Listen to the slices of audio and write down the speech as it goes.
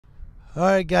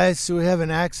Alright guys, so we have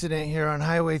an accident here on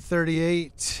Highway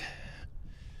 38,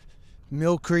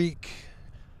 Mill Creek,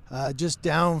 just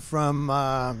down from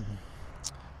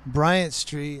Bryant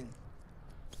Street.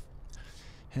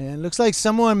 And it looks like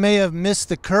someone may have missed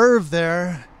the curve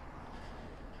there,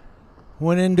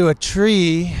 went into a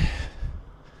tree.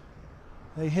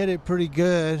 They hit it pretty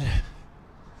good.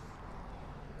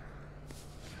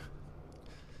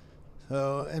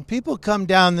 So, and people come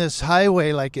down this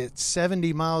highway like at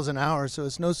 70 miles an hour, so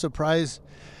it's no surprise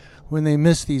when they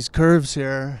miss these curves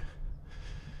here.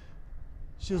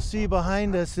 As you'll see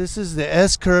behind us, this is the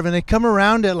S curve, and they come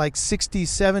around at like 60,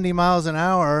 70 miles an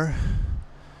hour.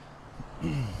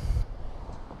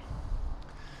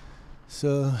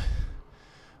 So,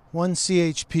 one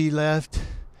CHP left,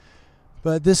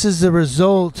 but this is the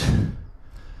result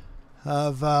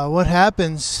of what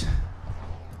happens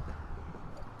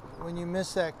when you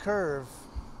miss that curve.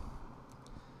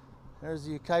 There's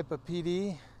the Ukaipa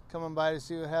PD coming by to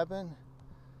see what happened.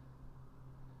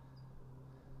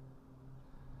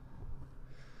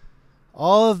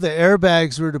 All of the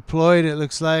airbags were deployed, it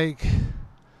looks like.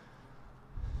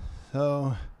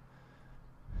 So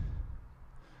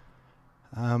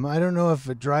I don't know if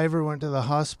a driver went to the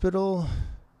hospital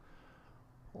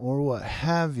or what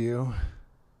have you.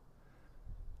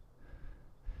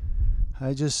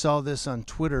 I just saw this on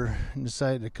Twitter and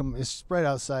decided to come. It's right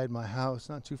outside my house,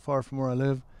 not too far from where I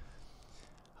live.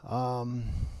 Or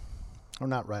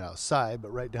not right outside,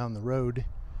 but right down the road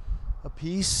a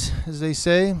piece, as they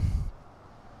say.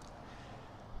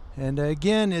 And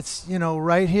again, it's, you know,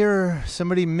 right here,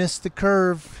 somebody missed the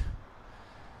curve,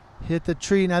 hit the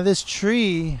tree. Now this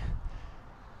tree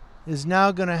is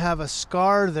now going to have a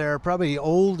scar there, probably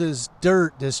old as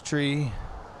dirt, this tree,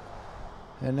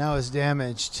 and now it's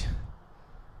damaged.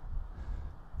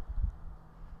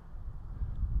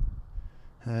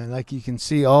 And like you can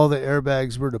see, all the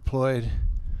airbags were deployed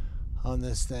on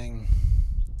this thing.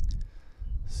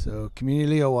 So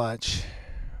community Leo watch.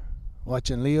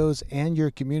 Watching Leos and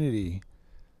your community.